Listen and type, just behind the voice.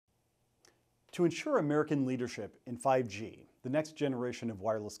To ensure American leadership in 5G, the next generation of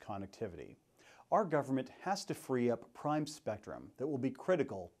wireless connectivity, our government has to free up prime spectrum that will be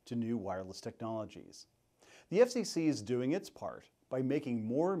critical to new wireless technologies. The FCC is doing its part by making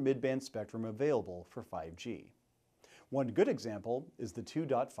more mid-band spectrum available for 5G. One good example is the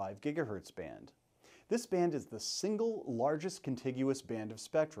 2.5 GHz band. This band is the single largest contiguous band of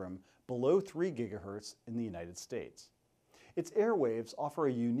spectrum below 3 GHz in the United States. Its airwaves offer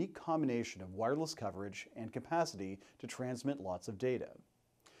a unique combination of wireless coverage and capacity to transmit lots of data.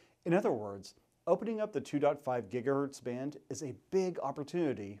 In other words, opening up the 2.5 GHz band is a big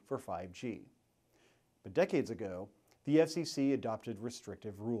opportunity for 5G. But decades ago, the FCC adopted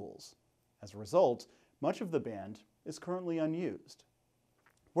restrictive rules. As a result, much of the band is currently unused.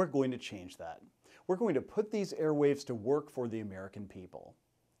 We're going to change that. We're going to put these airwaves to work for the American people.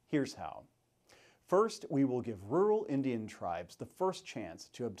 Here's how. First, we will give rural Indian tribes the first chance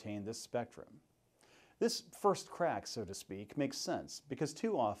to obtain this spectrum. This first crack, so to speak, makes sense because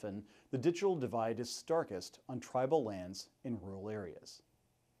too often the digital divide is starkest on tribal lands in rural areas.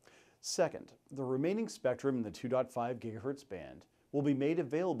 Second, the remaining spectrum in the 2.5 GHz band will be made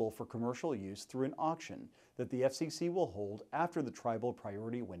available for commercial use through an auction that the FCC will hold after the tribal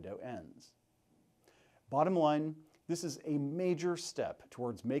priority window ends. Bottom line, this is a major step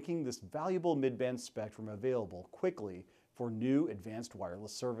towards making this valuable mid-band spectrum available quickly for new advanced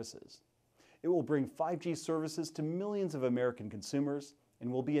wireless services. It will bring 5G services to millions of American consumers and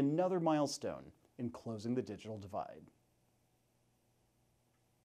will be another milestone in closing the digital divide.